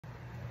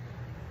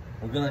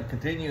We're going to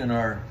continue in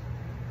our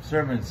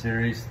sermon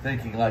series,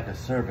 Thinking Like a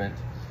Servant.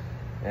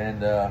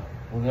 And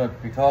we're going to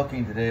be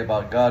talking today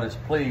about God is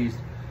pleased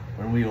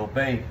when we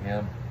obey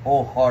Him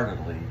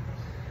wholeheartedly.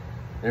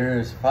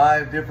 There's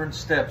 5 different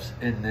steps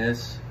in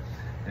this.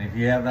 And if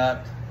you have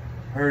not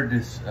heard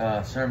this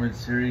sermon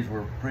series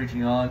we're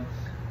preaching on,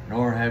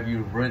 nor have you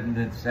written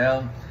this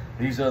down,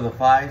 these are the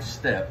 5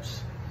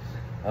 steps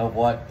of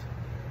what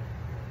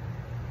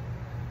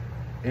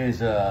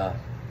is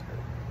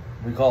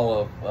we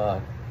call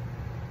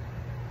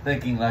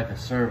thinking like a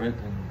servant.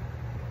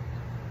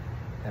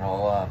 And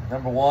all.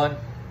 Number 1,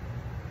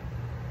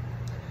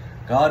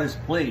 God is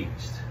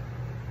pleased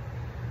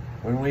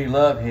when we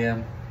love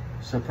Him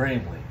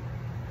supremely.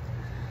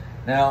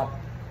 Now,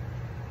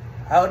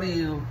 how do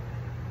you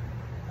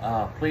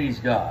please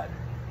God?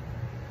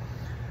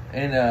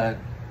 In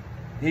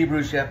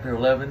Hebrews chapter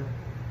 11,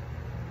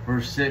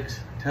 verse 6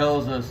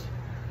 tells us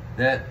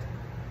that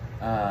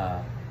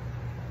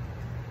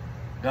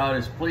God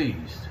is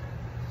pleased.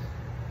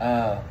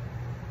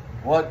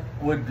 What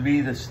would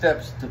be the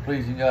steps to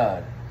pleasing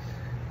God?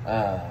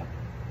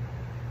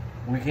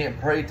 We can't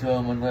pray to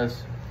Him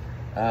unless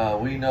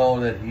we know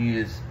that He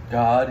is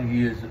God.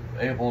 He is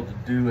able to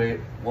do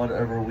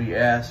whatever we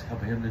ask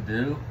of Him to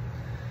do.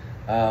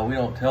 We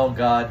don't tell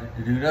God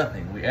to do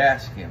nothing. We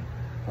ask Him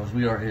because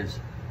we are His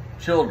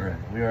children.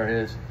 We are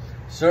His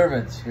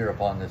servants here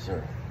upon this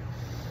earth.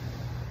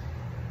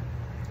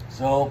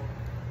 So,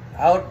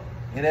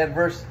 in that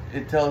verse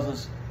it tells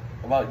us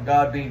about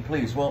God being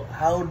pleased. Well,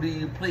 how do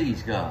you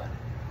please God?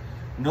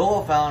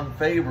 Noah found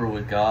favor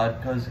with God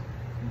because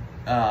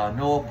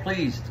Noah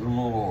pleased the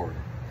Lord.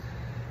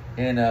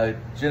 In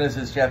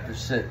Genesis chapter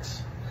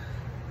 6.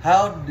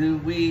 How do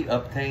we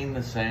obtain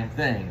the same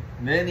thing?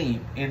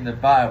 Many in the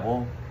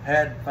Bible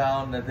had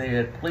found that they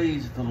had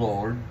pleased the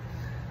Lord.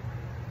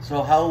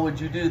 So how would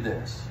you do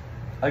this?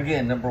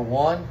 Again, number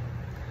 1,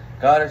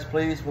 God is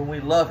pleased when we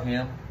love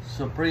Him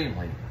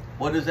supremely.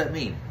 What does that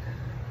mean?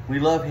 We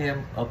love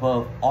Him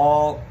above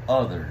all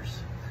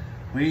others.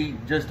 We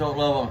just don't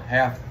love Him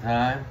half the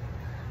time.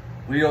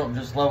 We don't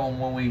just love Him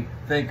when we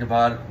think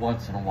about it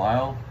once in a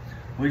while.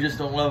 We just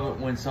don't love it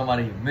when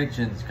somebody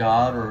mentions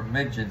God or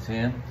mentions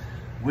Him.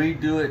 We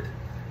do it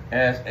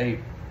as a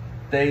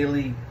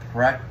daily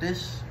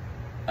practice,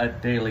 a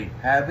daily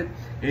habit.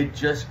 It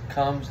just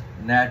comes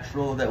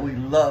natural that we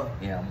love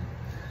Him.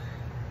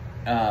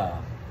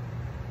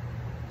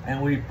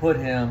 And we put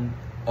Him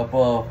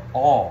above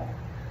all.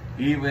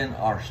 Even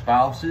our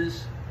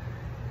spouses,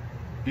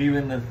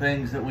 even the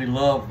things that we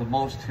love the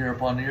most here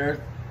upon the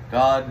earth,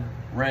 God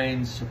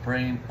reigns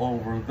supreme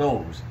over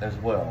those as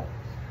well.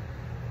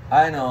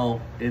 I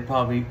know it's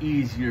probably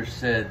easier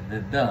said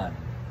than done,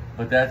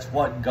 but that's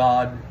what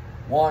God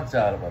wants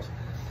out of us.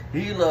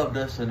 He loved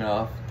us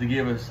enough to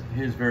give us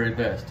His very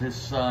best, His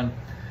Son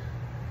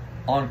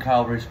on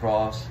Calvary's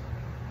cross,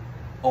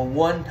 a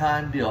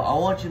one-time deal. I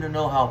want you to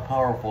know how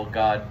powerful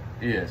God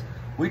is.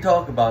 We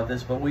talk about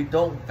this, but we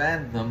don't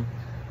fathom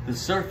the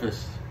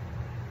surface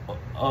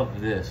of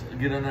this.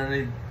 Get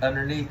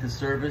underneath the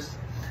surface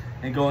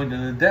and go into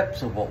the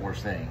depths of what we're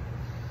saying.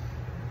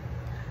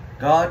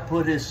 God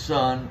put His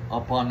Son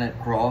upon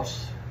that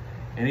cross,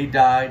 and He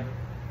died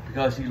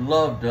because He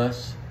loved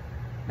us.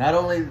 Not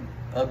only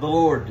the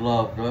Lord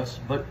loved us,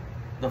 but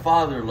the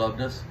Father loved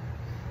us.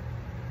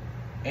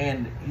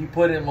 And He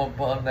put Him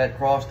upon that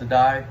cross to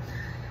die.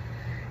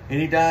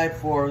 And He died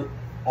for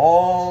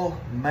all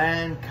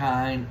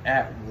mankind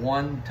at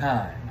one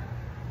time.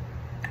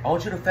 I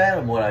want you to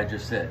fathom what I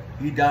just said.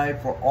 He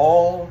died for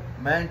all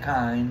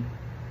mankind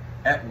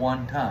at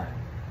one time.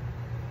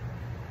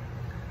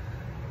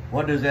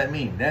 What does that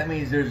mean? That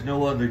means there's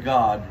no other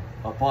God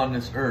upon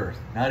this earth,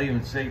 not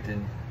even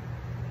Satan,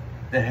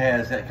 that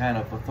has that kind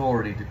of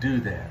authority to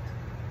do that.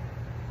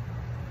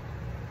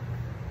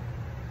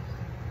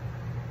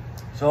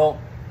 So,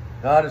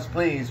 God is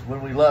pleased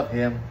when we love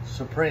Him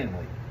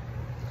supremely.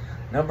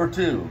 Number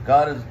 2,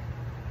 God is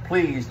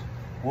pleased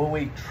when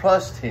we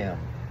trust Him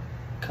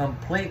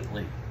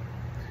completely.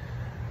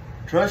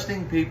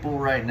 Trusting people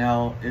right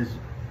now is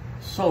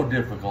so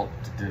difficult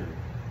to do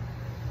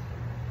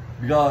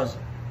because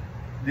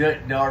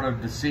the art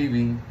of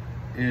deceiving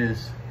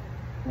is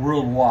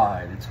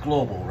worldwide. It's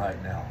global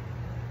right now.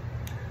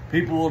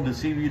 People will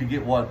deceive you to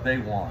get what they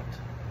want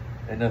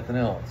and nothing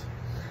else.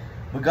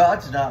 But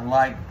God's not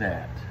like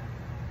that.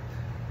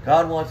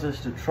 God wants us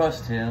to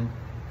trust Him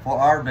for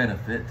our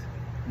benefit,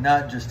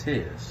 not just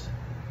His.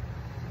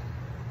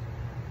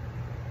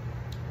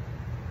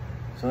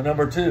 So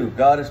number 2,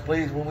 God is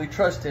pleased when we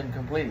trust Him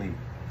completely.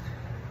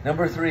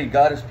 Number 3,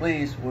 God is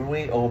pleased when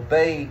we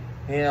obey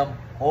Him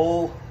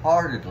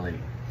wholeheartedly.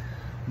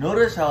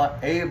 Notice how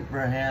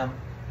Abraham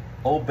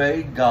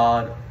obeyed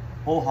God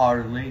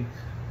wholeheartedly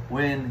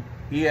when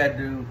he had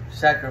to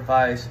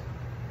sacrifice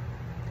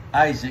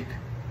Isaac.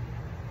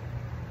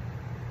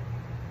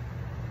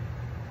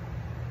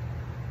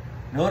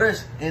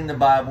 Notice in the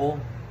Bible,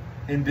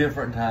 in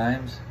different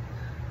times,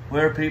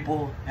 where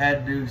people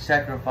had to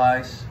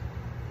sacrifice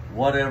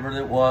whatever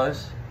it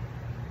was.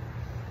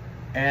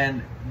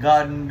 And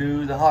God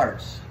knew the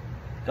hearts.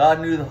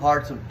 God knew the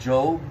hearts of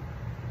Job.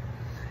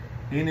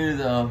 He knew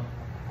the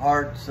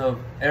hearts of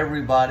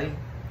everybody,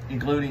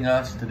 including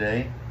us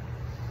today.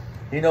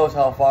 He knows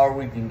how far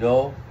we can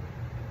go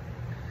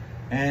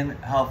and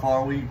how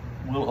far we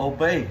will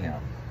obey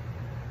Him.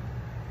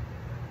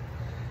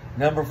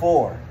 Number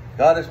 4,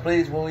 God is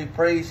pleased when we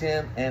praise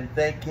Him and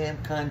thank Him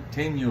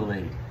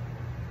continually.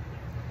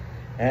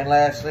 And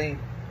lastly,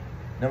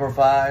 number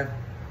 5,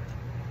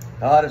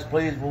 God is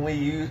pleased when we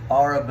use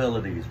our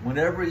abilities.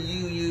 Whenever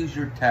you use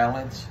your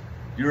talents,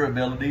 your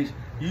abilities,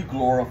 you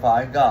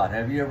glorify God.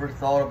 Have you ever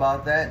thought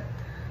about that?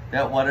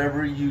 That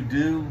whatever you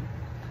do,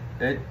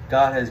 that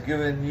God has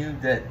given you,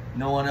 that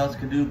no one else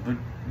can do but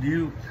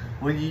you.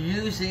 When you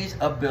use these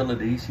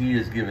abilities He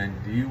has given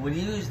to you, when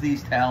you use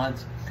these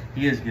talents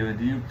He has given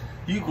to you,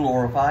 you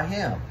glorify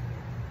Him.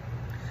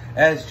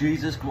 As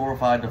Jesus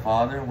glorified the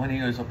Father when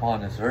He was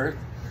upon this earth,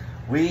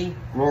 we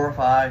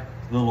glorify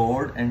the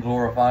Lord and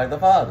glorify the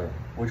Father,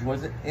 which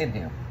was in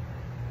Him.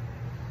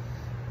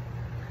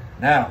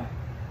 Now,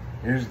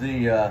 here's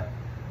the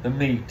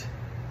meat.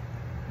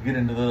 Get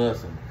into the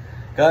lesson.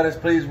 God is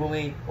pleased when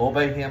we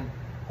obey Him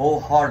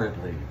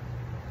wholeheartedly.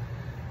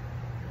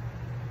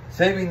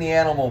 Saving the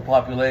animal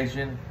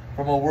population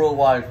from a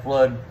worldwide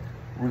flood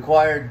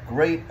required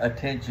great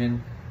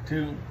attention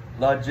to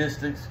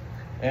logistics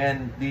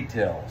and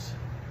details.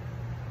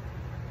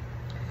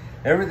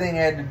 Everything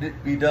had to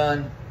be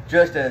done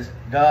just as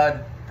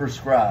God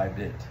prescribed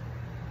it.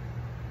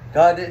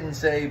 God didn't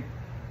say,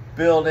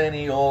 build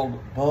any old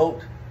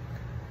boat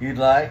you'd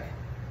like.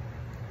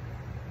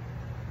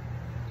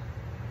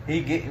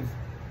 He gave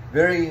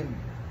very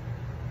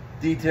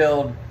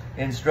detailed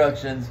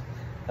instructions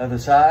of the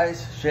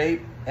size,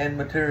 shape, and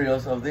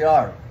materials of the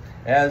ark,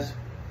 as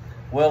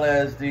well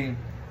as the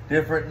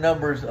different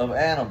numbers of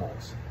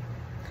animals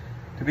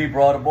to be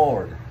brought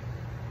aboard.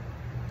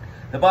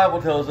 The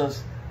Bible tells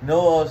us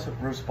Noah's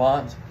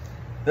response,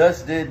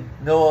 thus did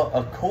Noah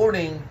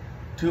according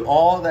to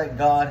all that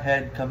God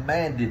had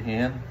commanded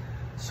him,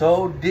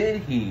 so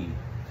did he.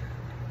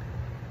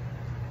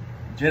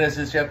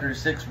 Genesis chapter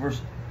 6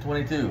 verse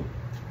 22.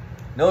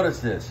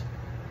 Notice this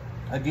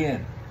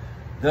again.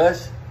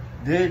 Thus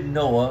did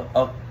Noah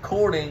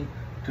according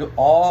to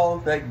all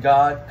that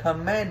God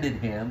commanded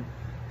him,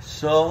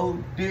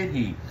 so did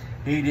he.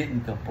 He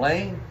didn't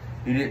complain,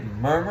 he didn't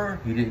murmur,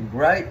 he didn't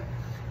gripe,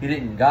 he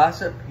didn't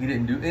gossip, he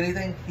didn't do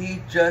anything,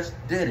 he just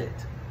did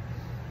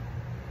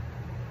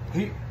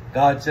it.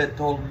 God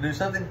told him to do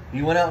something,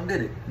 he went out and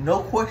did it.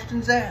 No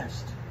questions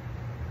asked.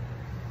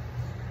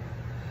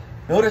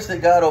 Notice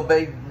that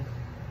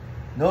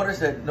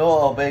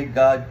Noah obeyed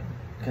God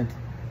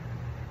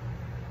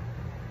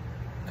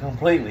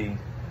completely.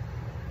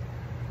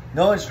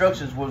 No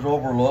instructions was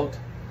overlooked.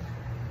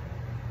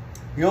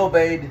 He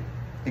obeyed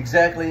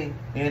exactly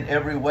in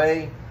every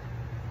way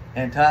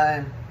and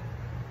time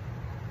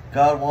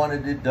God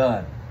wanted it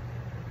done.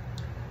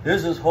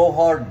 This is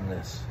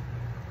wholeheartedness.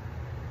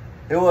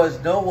 It was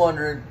no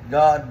wonder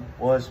God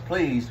was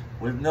pleased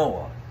with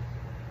Noah.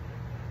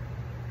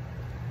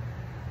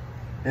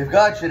 If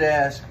God should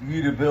ask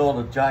you to build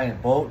a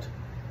giant boat,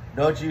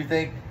 don't you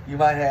think you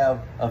might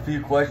have a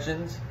few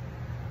questions,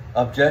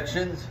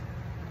 objections,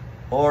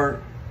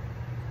 or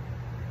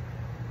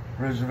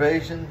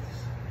reservations?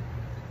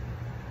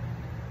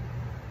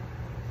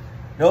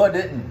 Noah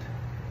didn't.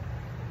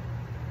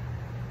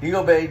 He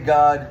obeyed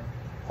God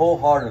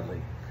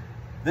wholeheartedly.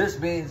 This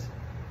means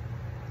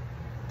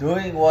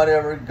doing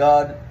whatever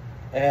God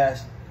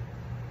asked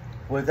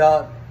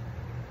without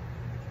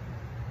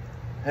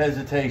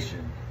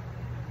hesitation.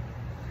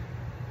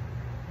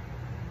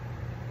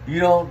 You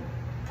don't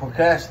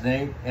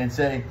procrastinate and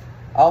say,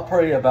 I'll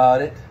pray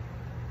about it.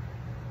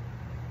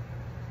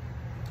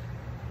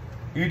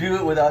 You do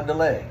it without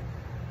delay.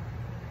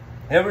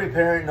 Every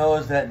parent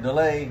knows that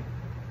delayed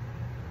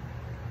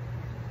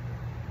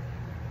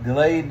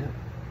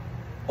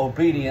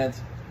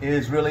obedience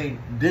is really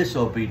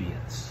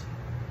disobedience.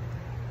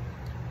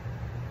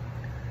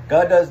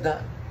 God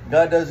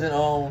doesn't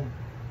owe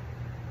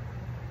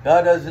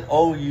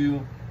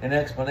you an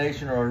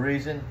explanation or a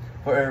reason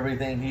for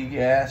everything He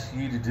asks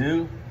you to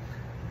do.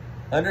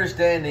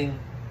 Understanding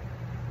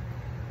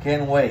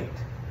can wait,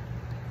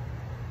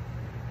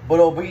 but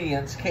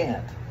obedience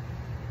can't.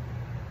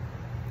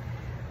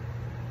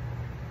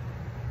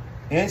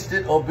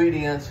 Instant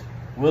obedience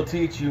will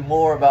teach you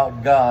more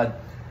about God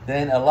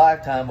than a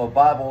lifetime of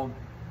Bible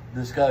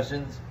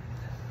discussions.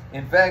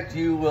 In fact,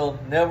 you will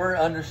never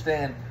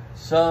understand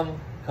some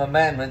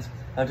commandments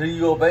until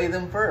you obey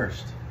them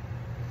first.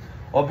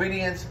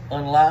 Obedience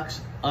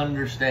unlocks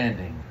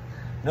understanding.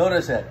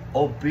 Notice that.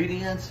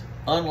 Obedience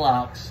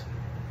unlocks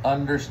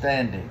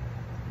understanding.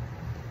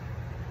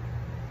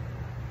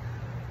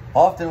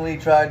 Often we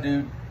try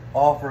to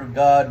offer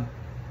God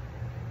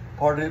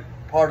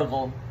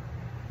partial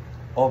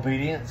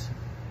obedience.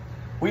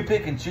 We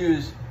pick and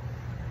choose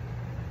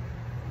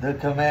the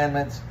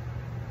commandments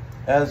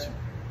as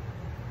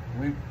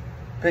we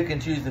pick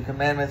and choose the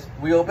commandments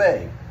we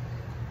obey.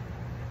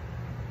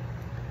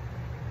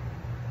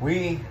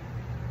 we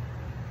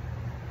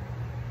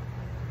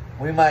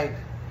make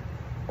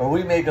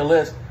a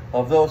list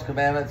of those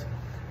commandments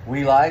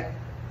we like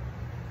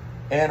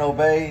and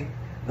obey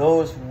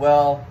those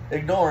while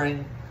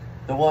ignoring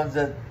the ones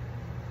that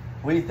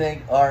we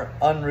think are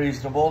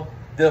unreasonable,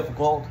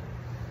 difficult,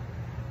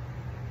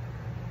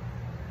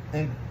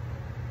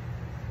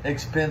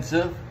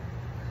 expensive,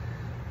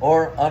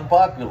 or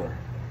unpopular.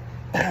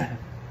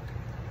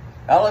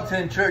 I'll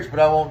attend church, but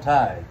I won't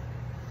tithe.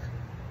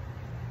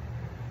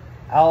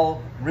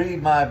 I'll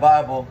read my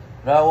Bible,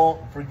 but I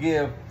won't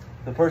forgive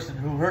the person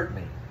who hurt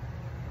me.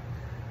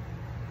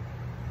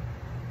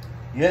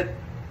 Yet,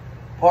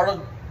 part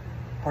of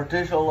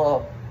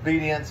partial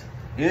obedience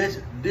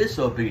is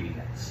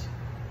disobedience.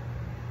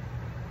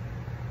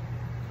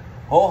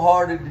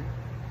 Wholehearted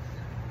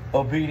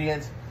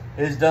obedience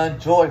is done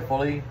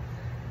joyfully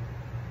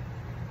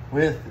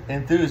with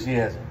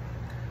enthusiasm.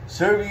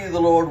 Serving the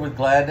Lord with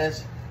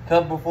gladness,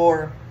 come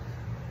before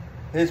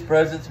His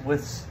presence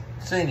with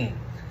singing.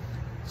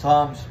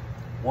 Psalms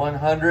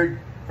 100,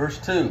 verse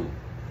 2.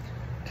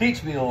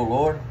 Teach me, O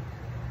Lord,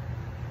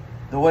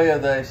 the way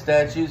of thy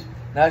statutes,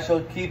 and I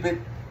shall keep it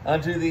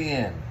unto the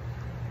end.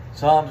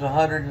 Psalms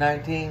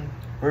 119,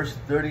 verse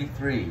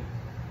 33.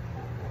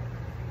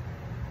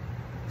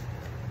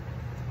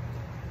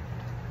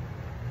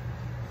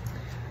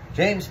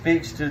 James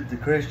speaks to the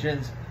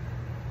Christians.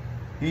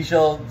 Ye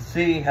shall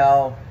see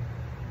how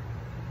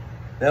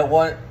that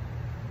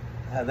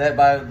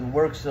by the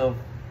works of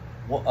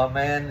a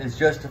man is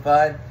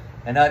justified,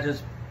 and not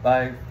just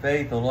by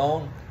faith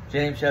alone.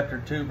 James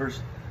chapter 2, verse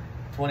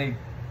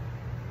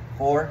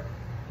 24.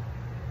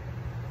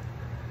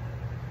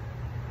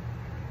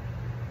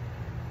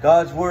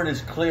 God's word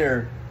is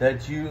clear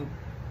that you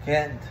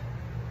can't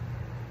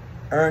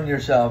earn your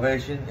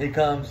salvation. It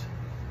comes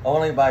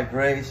only by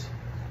grace,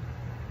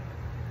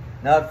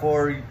 not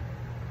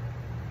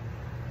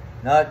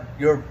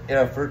your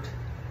effort,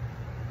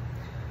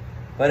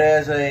 but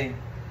as a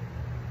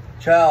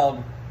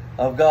child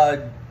of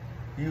God,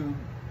 you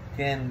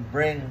can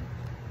bring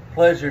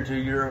pleasure to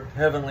your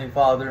Heavenly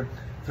Father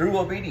through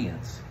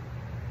obedience.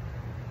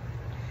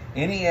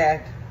 Any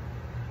act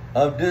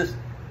of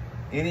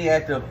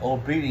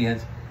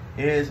obedience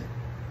is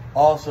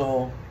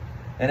also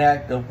an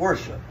act of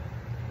worship.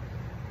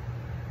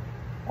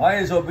 Why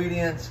is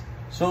obedience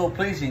so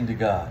pleasing to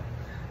God?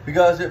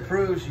 Because it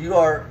proves you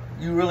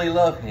really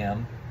love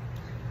Him.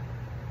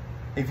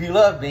 If you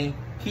love me,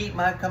 keep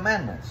my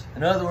commandments.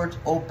 In other words,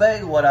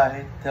 obey what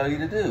I tell you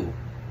to do.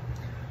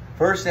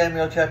 1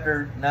 Samuel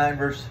chapter 9,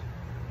 verse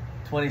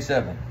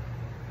 27.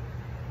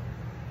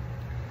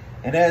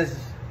 And as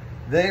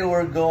they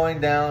were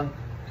going down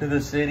to the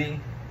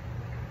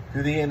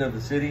end of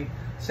the city,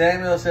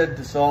 Samuel said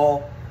to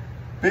Saul,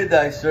 Bid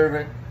thy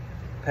servant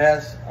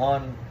pass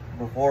on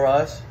before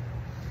us.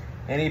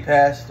 And he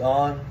passed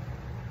on,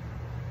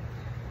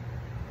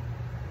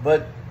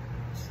 but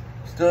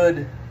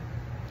stood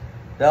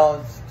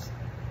thou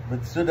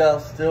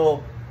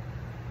still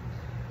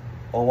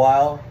a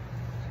while,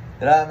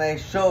 that I may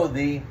show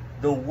thee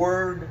the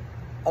word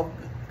of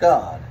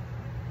God.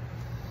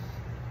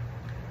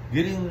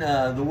 Getting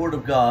the word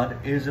of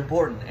God is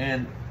important,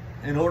 and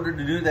in order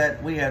to do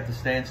that, we have to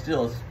stand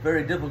still. It's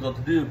very difficult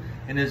to do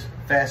in this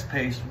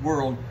fast-paced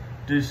world,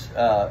 to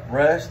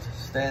rest,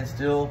 stand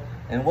still,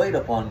 and wait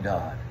upon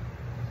God.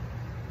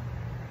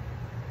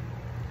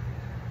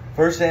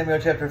 1 Samuel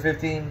chapter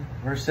 15,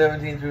 verse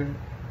 17 through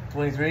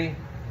 23.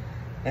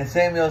 And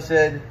Samuel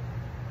said,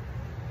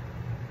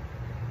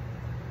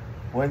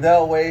 When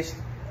thou wast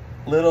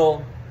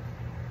little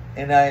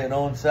in thine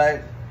own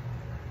sight,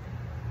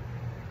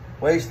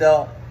 wast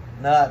thou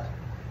not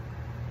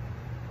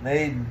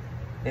made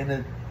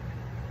in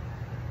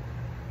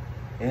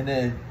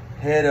the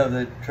head of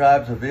the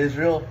tribes of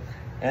Israel,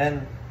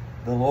 and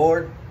the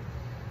Lord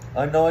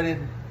anointed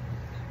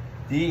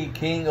thee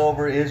king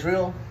over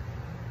Israel?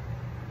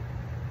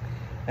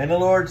 And the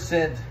Lord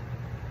sent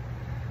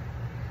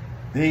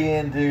thee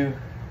into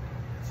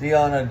thee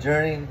on a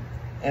journey,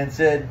 and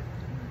said,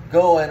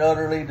 Go and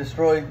utterly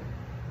destroy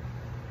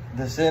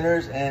the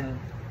sinners and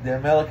the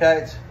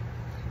Amalekites,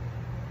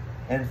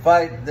 and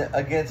fight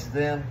against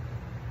them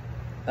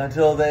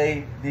until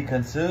they be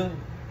consumed.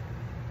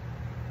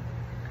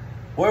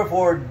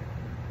 Wherefore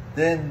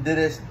then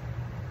didst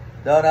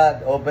thou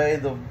not obey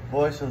the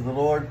voice of the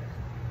Lord,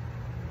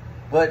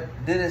 but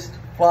didst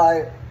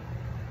fly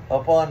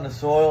upon the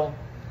soil,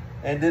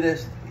 and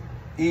didst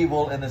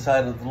evil in the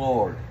sight of the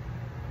Lord?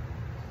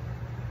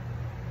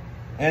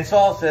 And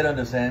Saul said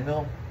unto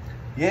Samuel,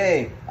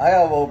 Yea, I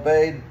have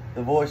obeyed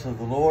the voice of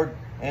the Lord,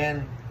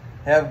 and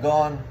have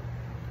gone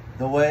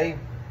the way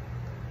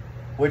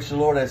which the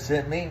Lord has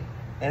sent me,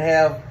 and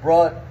have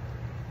brought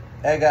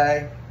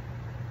Agag,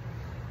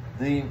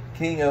 the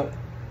king of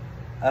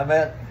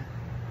Amalek,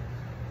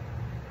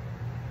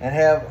 and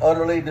have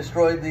utterly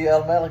destroyed the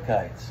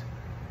Amalekites.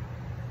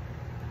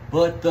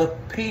 But the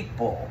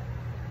people,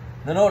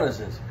 now notice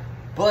this,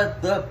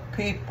 but the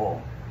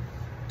people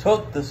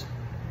took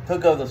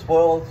of the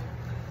spoils,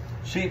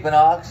 sheep and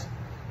ox,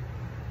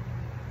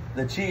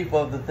 the chief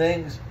of the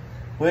things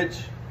which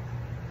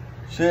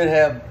should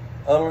have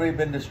utterly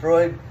been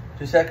destroyed,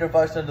 to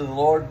sacrifice unto the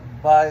Lord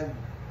by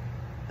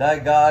thy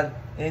God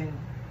in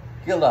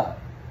Gilead.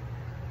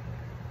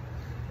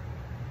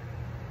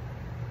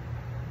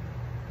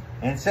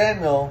 And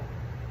Samuel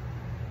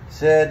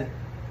said,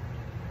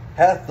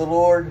 hath the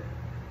Lord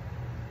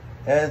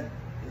as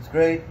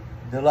great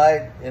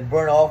delight in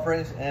burnt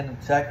offerings and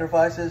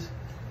sacrifices,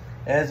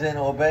 as in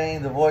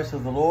obeying the voice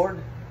of the Lord?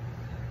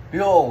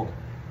 Behold,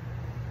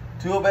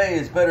 to obey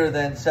is better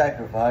than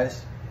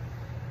sacrifice,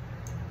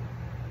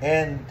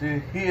 and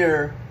to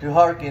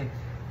hearken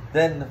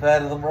than the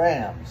fat of the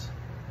rams.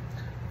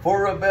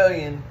 For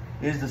rebellion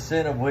is the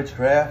sin of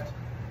witchcraft,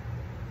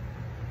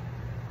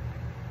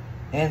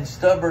 and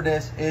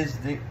stubbornness is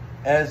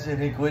as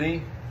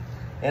iniquity,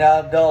 and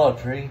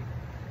idolatry.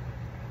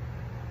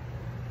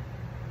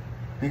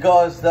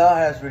 Because thou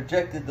hast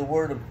rejected the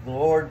word of the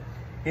Lord,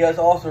 he has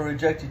also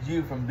rejected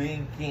you from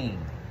being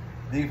king.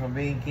 Thee from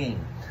being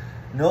king.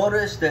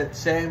 Notice that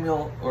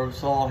Samuel, or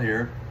Saul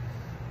here,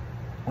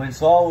 when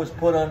Saul was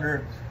put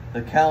under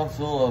the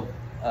counsel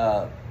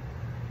of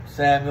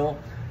Samuel,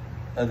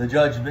 the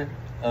judgment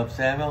of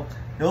Samuel,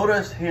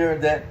 notice here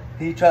that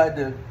he tried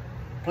to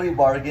plea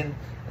bargain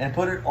and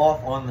put it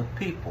off on the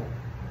people.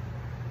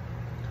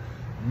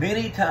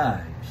 Many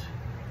times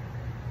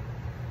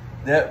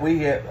that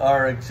we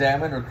are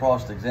examined or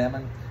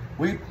cross-examined,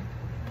 we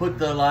put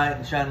the light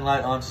and shine the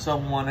light on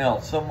someone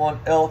else. Someone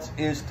else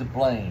is to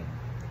blame,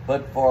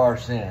 but for our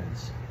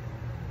sins.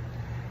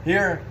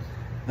 Here,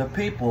 the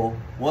people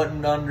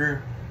wasn't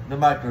under the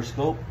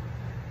microscope,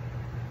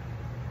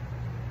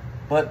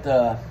 but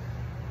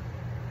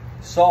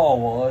Saul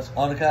was,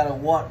 on account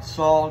of what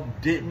Saul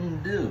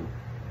didn't do.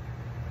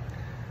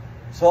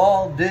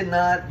 Saul did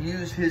not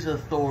use his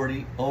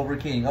authority over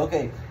king.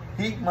 Okay,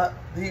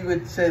 he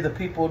would say the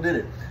people did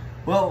it.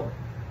 Well,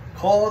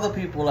 call the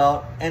people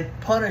out and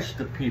punish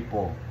the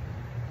people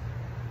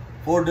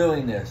for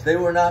doing this. They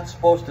were not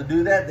supposed to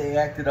do that. They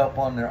acted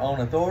upon their own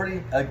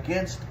authority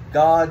against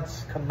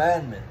God's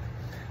commandment.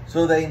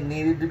 So they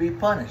needed to be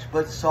punished.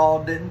 But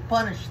Saul didn't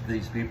punish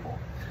these people.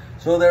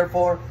 So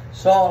therefore,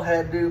 Saul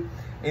had to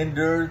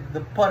endure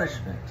the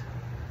punishment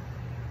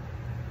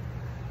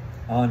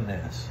on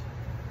this.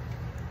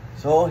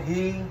 So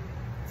he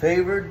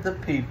favored the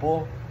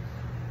people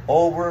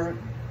over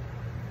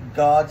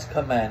God's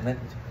commandment,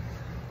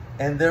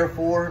 and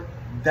therefore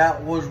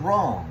that was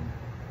wrong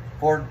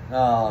for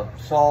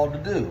Saul to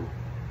do.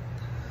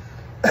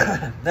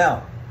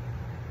 Now,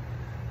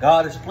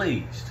 God is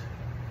pleased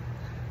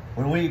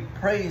when we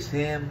praise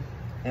him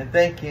and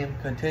thank him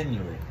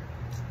continually.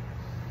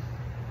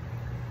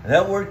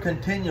 That word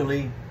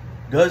continually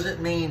doesn't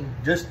mean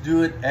just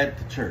do it at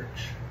the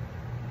church.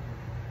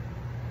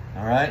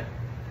 All right?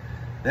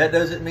 That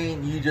doesn't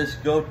mean you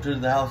just go to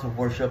the house of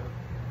worship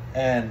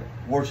and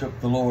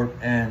worship the Lord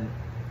and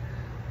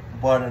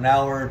about an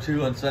hour or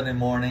two on Sunday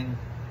morning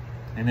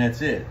and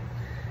that's it.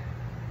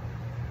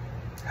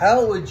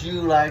 How would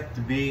you like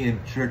to be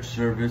in church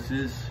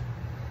services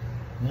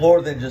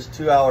more than just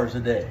 2 hours a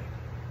day?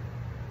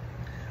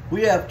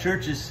 We have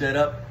churches set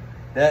up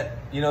that,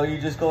 you know, you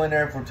just go in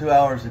there for 2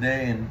 hours a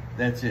day and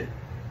that's it.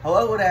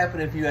 What would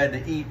happen if you had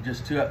to eat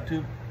just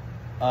two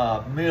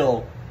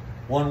meal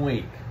 1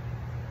 week?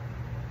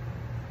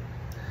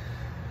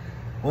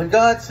 When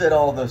God set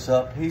all this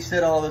up, he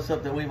set all this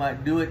up that we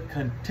might do it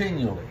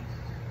continually.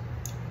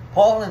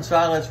 Paul and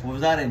Silas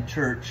was not in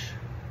church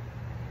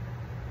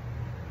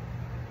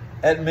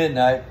at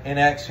midnight in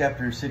Acts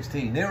chapter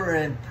 16. They were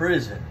in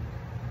prison.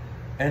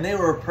 And they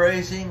were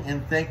praising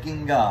and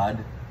thanking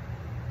God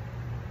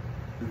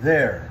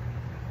there.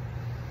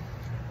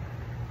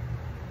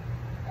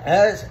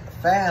 As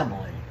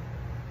family,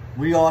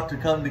 we ought to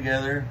come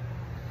together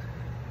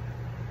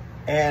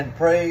and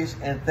praise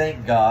and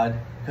thank God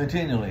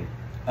continually.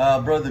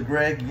 Brother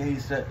Greg, he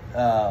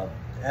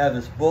had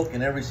this book,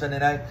 and every Sunday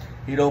night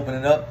he'd open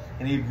it up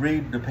and he'd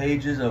read the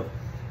pages of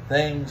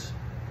things,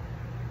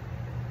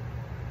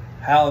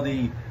 how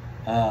the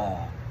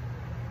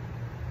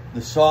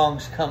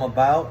songs come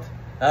about.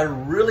 I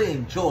really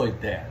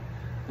enjoyed that,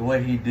 the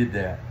way he did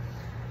that.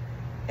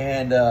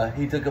 And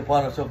he took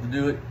upon himself to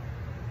do it.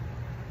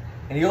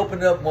 And he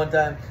opened it up one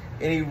time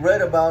and he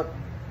read about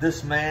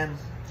this man.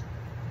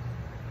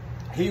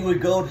 He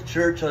would go to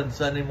church on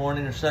Sunday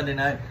morning or Sunday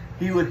night.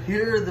 He would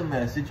hear the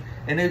message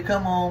and he'd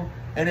come home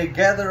and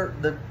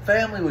the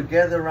family would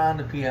gather around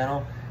the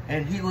piano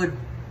and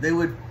they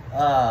would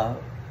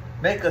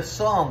make a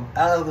song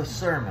out of the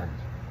sermon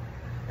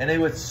and they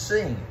would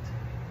sing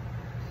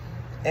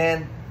it.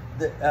 And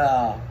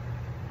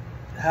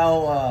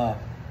how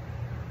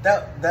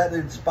that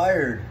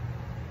inspired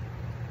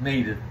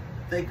me to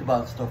think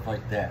about stuff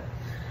like that.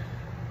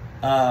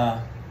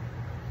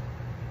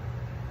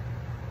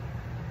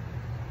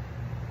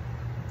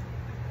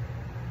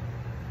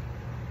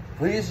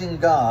 Pleasing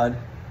God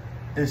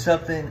is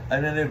something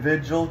an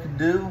individual can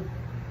do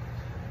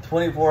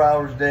 24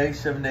 hours a day,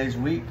 7 days a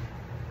week.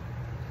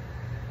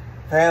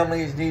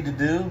 Families need to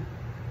do.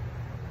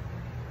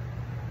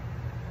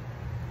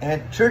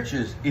 And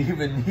churches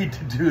even need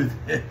to do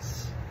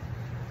this.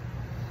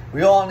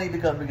 We all need to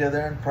come together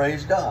and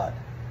praise God.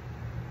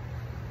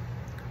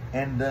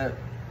 And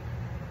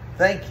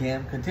thank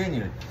Him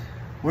continually.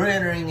 We're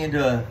entering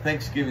into a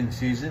Thanksgiving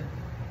season.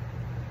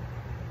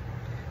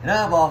 And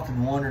I've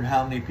often wondered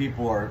how many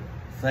people are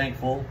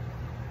thankful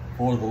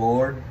for the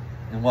Lord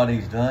and what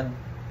He's done.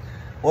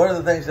 One of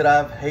the things that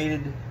I've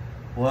hated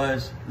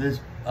was this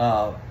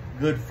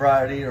Good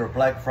Friday or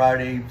Black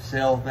Friday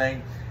sale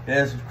thing. It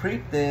has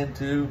creeped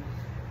into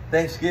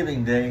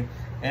Thanksgiving Day.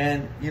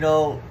 And, you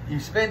know, you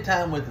spend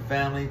time with the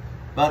family.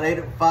 About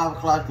 5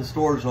 o'clock, the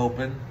store's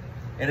open.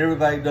 And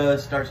everybody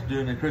starts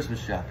doing the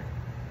Christmas shopping.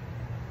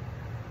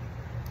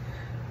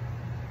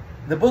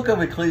 The book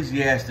of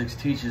Ecclesiastes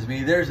teaches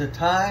me there's a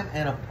time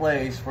and a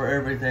place for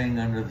everything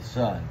under the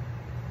sun.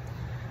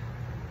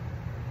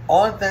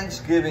 On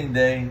Thanksgiving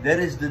Day, that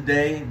is the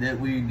day that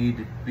we need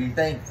to be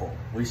thankful.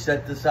 We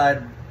set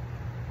aside,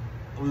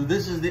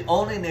 this is the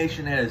only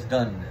nation that has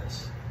done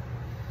this.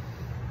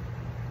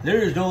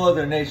 There is no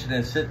other nation that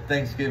has set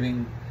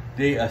Thanksgiving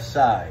Day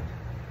aside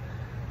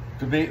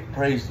to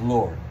praise the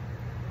Lord.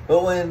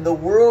 But when the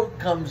world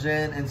comes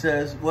in and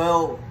says,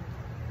 well,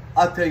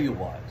 I'll tell you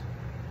what,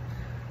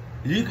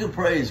 you can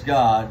praise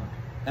God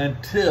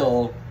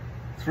until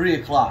 3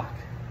 o'clock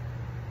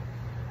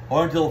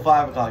or until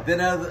 5 o'clock. Then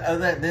I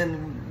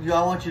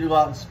want you to go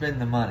out and spend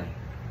the money.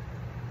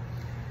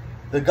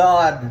 The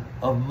God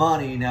of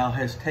money now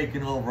has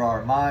taken over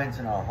our minds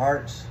and our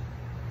hearts.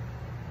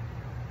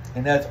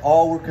 And that's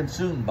all we're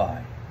consumed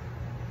by.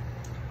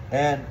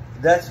 And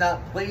that's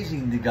not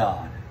pleasing to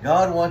God.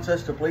 God wants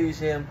us to please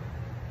Him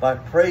by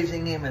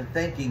praising Him and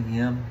thanking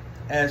Him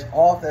as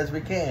often as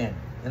we can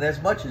and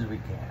as much as we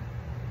can.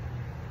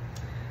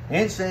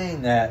 In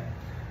saying that,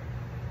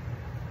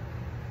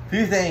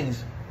 few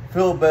things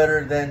feel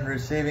better than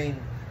receiving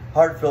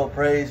heartfelt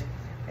praise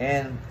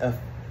and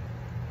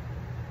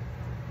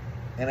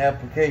an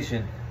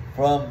application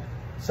from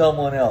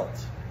someone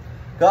else.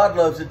 God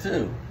loves it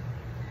too.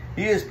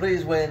 He is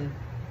pleased when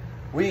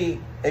we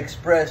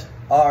express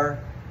our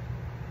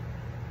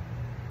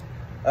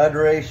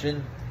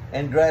adoration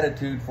and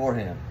gratitude for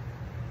Him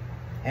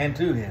and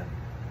to Him.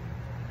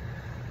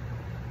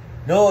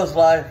 Noah's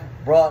life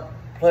brought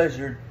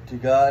pleasure to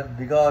God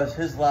because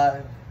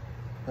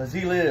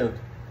he lived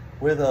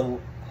with a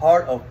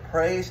heart of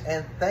praise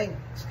and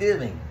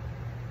thanksgiving.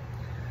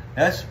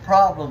 That's the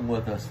problem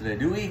with us today.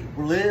 Do we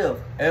live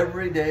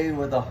every day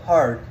with a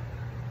heart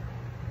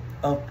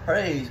of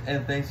praise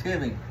and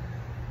thanksgiving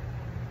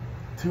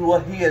to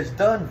what He has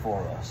done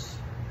for us?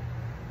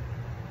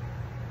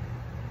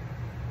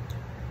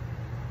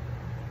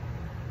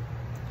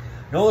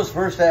 Noah's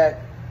first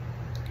act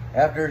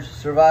after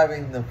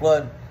surviving the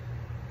flood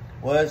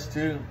was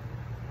to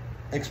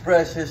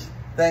express his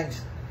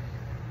thanks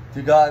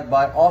to God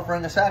by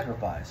offering a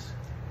sacrifice.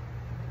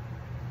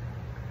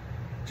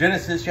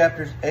 Genesis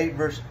chapter 8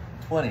 verse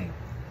 20.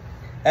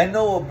 And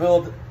Noah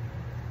built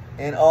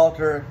an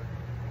altar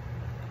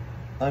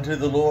unto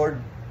the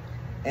Lord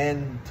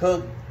and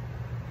took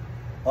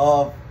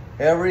of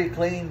every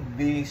clean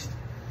beast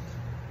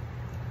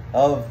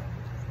of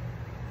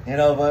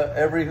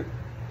every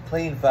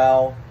clean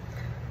fowl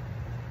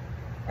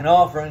and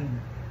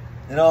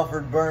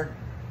offered burnt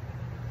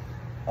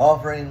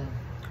offering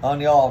on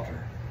the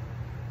altar.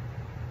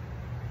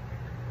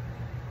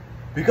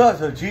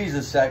 Because of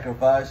Jesus'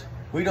 sacrifice,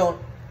 we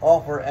don't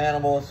offer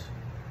animal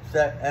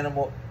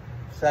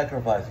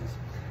sacrifices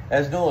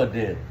as Noah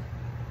did.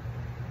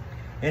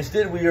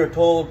 Instead, we are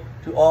told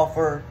to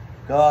offer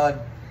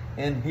God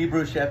in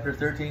Hebrews chapter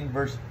 13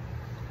 verse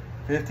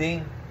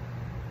 15.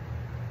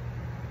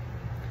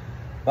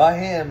 By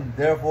Him,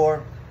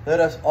 therefore, let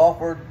us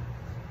offer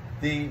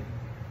the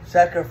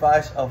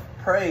sacrifice of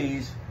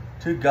praise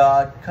to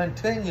God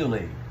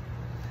continually.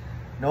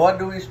 Now,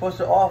 what are we supposed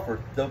to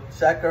offer? The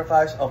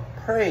sacrifice of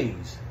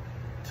praise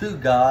to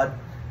God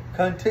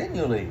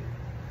continually.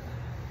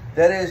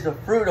 That is the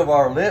fruit of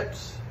our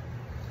lips,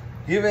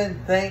 giving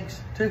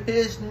thanks to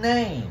His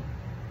name.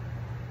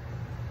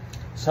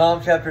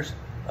 Psalm chapter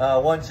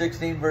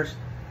 116 verse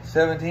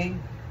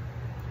 17.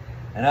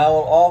 And I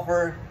will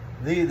offer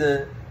thee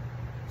the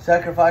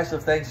sacrifice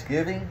of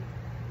thanksgiving,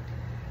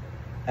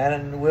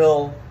 and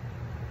will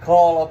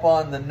call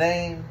upon the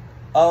name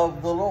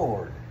of the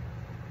Lord.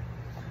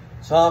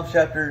 Psalm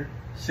chapter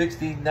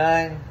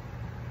 69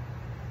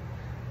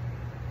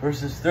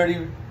 verses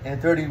 30 and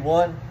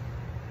 31.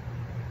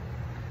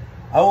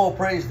 I will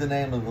praise the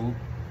name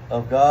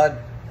of God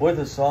with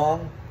a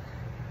song,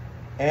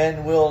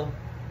 and will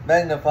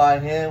magnify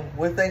Him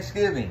with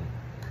thanksgiving.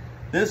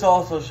 This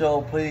also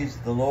shall please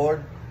the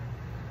Lord,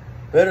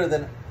 better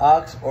than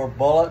ox or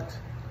bullock,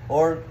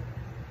 or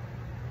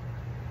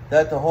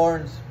that the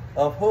horns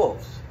of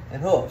hoofs.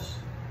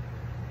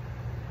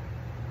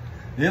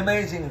 The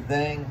amazing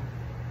thing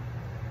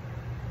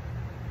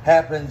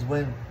happens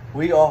when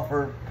we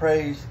offer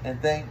praise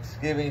and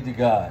thanksgiving to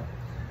God.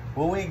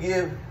 When we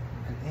give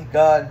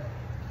God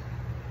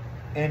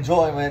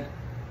enjoyment,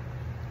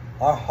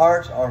 our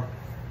hearts are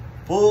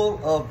full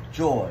of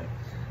joy.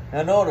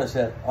 Now notice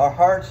that our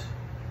hearts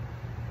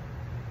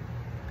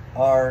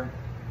are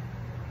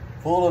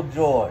full of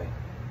joy.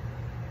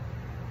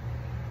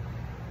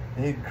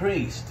 It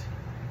increased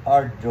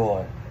our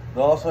joy. It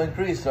also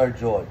increased our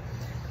joy.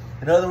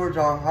 In other words,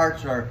 our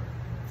hearts are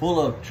full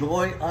of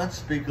joy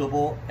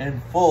unspeakable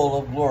and full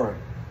of glory.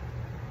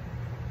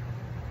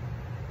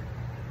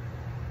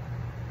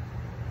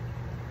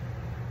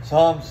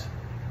 Psalms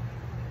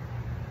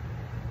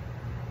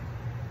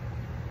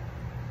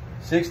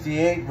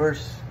 68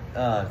 verse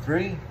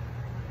 3.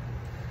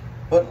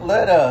 But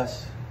let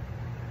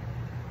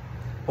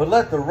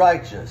the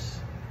righteous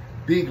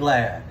be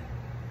glad.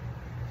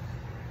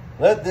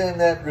 Let them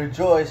that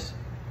rejoice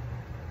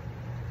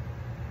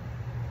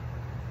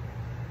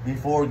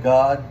before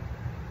God,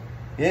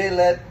 yea,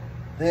 let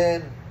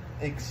them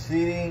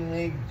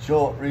exceedingly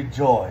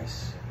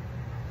rejoice.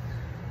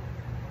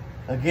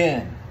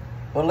 Again,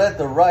 but let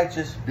the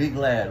righteous be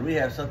glad. We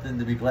have something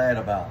to be glad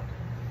about.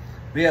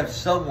 We have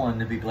someone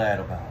to be glad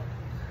about.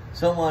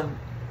 Someone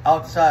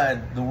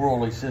outside the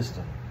worldly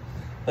system.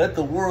 Let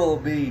the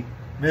world be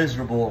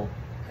miserable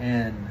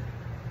and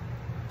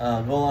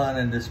go on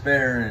in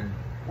despair and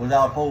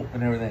without hope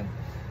and everything.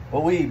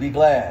 But we be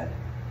glad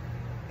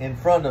in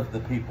front of the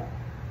people.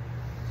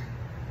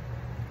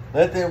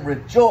 Let them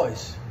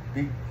rejoice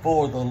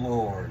before the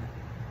Lord,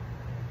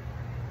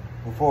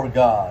 before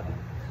God.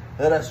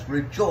 Let us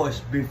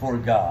rejoice before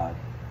God.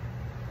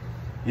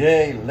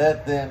 Yea,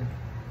 let them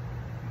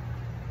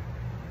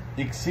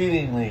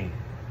exceedingly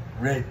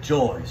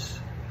rejoice.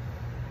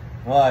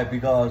 Why?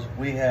 Because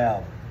we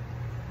have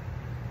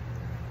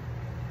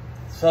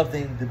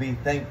something to be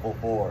thankful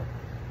for,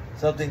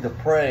 something to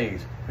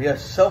praise. We have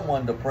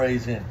someone to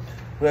praise in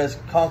who has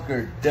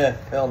conquered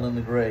death, hell, and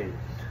the grave,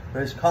 who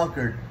has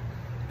conquered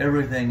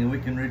everything, and we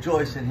can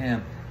rejoice in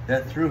Him,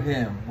 that through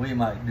Him we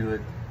might do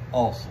it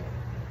also.